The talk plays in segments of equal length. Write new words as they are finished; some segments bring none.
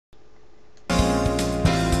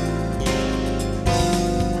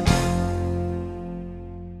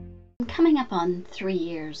I'm coming up on 3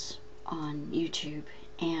 years on YouTube,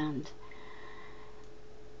 and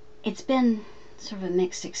it's been sort of a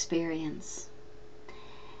mixed experience.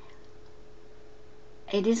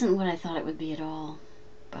 It isn't what I thought it would be at all,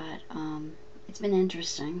 but it's been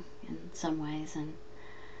interesting in some ways and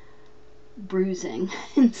bruising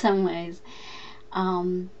in some ways.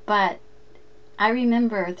 But I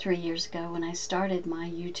remember 3 years ago when I started my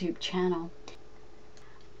YouTube channel,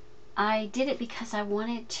 I did it because I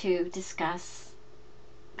wanted to discuss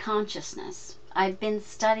consciousness. I've been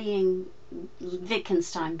studying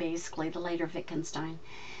Wittgenstein, basically, the later Wittgenstein.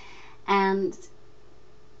 And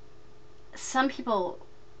some people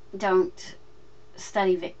don't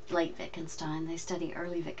study late Wittgenstein, they study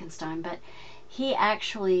early Wittgenstein, but he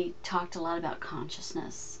actually talked a lot about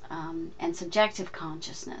consciousness and subjective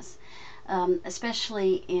consciousness,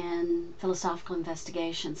 especially in philosophical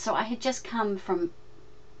investigation. So I had just come from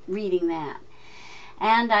reading that,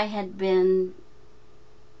 and I had been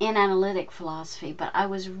in analytic philosophy, but I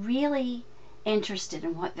was really interested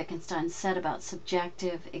in what Wittgenstein said about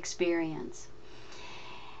subjective experience.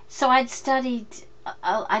 So I'd studied,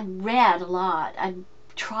 I'd read a lot, I'd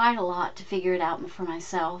tried a lot to figure it out for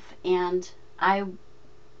myself, and I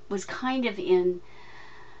was kind of in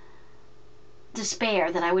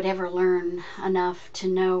despair that I would ever learn enough to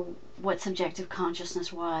know what subjective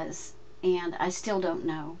consciousness was, and I still don't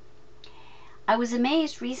know. I was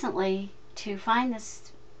amazed recently to find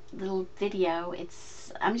this little video.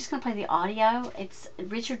 I'm just going to play the audio. It's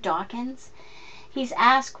Richard Dawkins. He's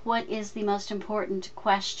asked what is the most important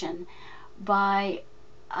question by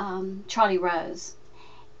Charlie Rose,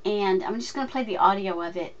 and I'm just going to play the audio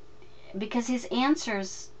of it because his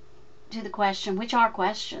answers to the question, which are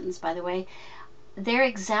questions, by the way, they're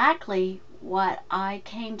exactly what I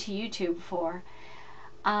came to YouTube for,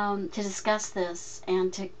 to discuss this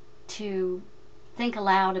and to think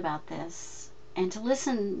aloud about this and to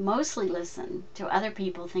mostly listen to other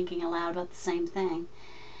people thinking aloud about the same thing.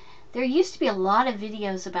 There used to be a lot of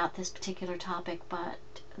videos about this particular topic, but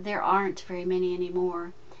there aren't very many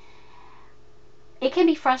anymore. It can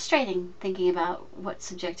be frustrating thinking about what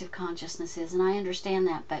subjective consciousness is, and I understand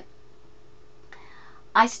that, but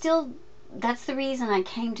that's the reason I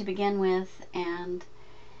came to begin with, and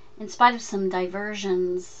in spite of some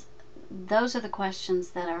diversions, those are the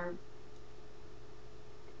questions that are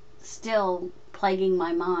still plaguing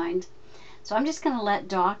my mind. So I'm just going to let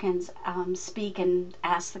Dawkins speak and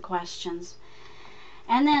ask the questions.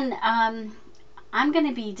 And then I'm going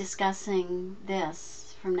to be discussing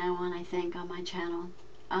this from now on, I think, on my channel,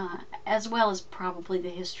 as well as probably the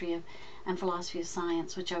history of and philosophy of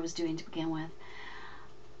science, which I was doing to begin with.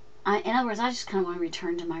 In other words, I just kind of want to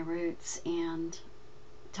return to my roots and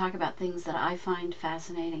talk about things that I find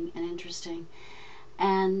fascinating and interesting.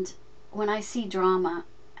 And when I see drama,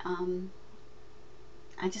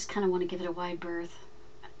 I just kind of want to give it a wide berth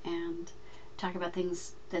and talk about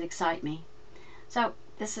things that excite me. So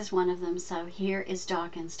this is one of them. So here is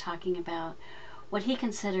Dawkins talking about what he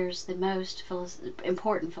considers the most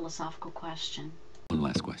important philosophical question. One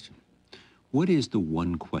last question. What is the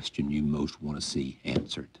one question you most want to see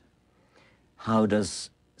answered? How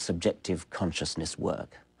does subjective consciousness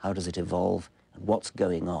work? How does it evolve? And what's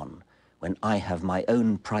going on? When I have my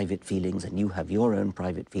own private feelings and you have your own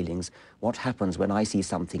private feelings, what happens when I see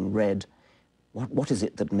something red? What is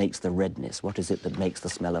it that makes the redness? What is it that makes the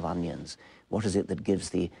smell of onions? What is it that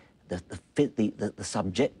gives the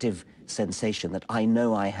subjective sensation that I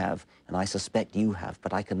know I have and I suspect you have,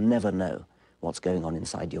 but I can never know what's going on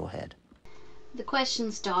inside your head? The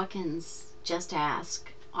questions Dawkins just asked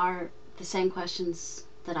are the same questions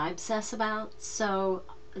that I obsess about, so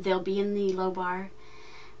they'll be in the low bar.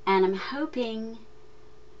 And I'm hoping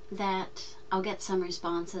that I'll get some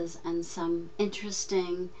responses and some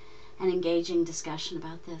interesting and engaging discussion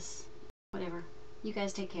about this. Whatever. You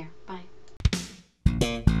guys take care. Bye.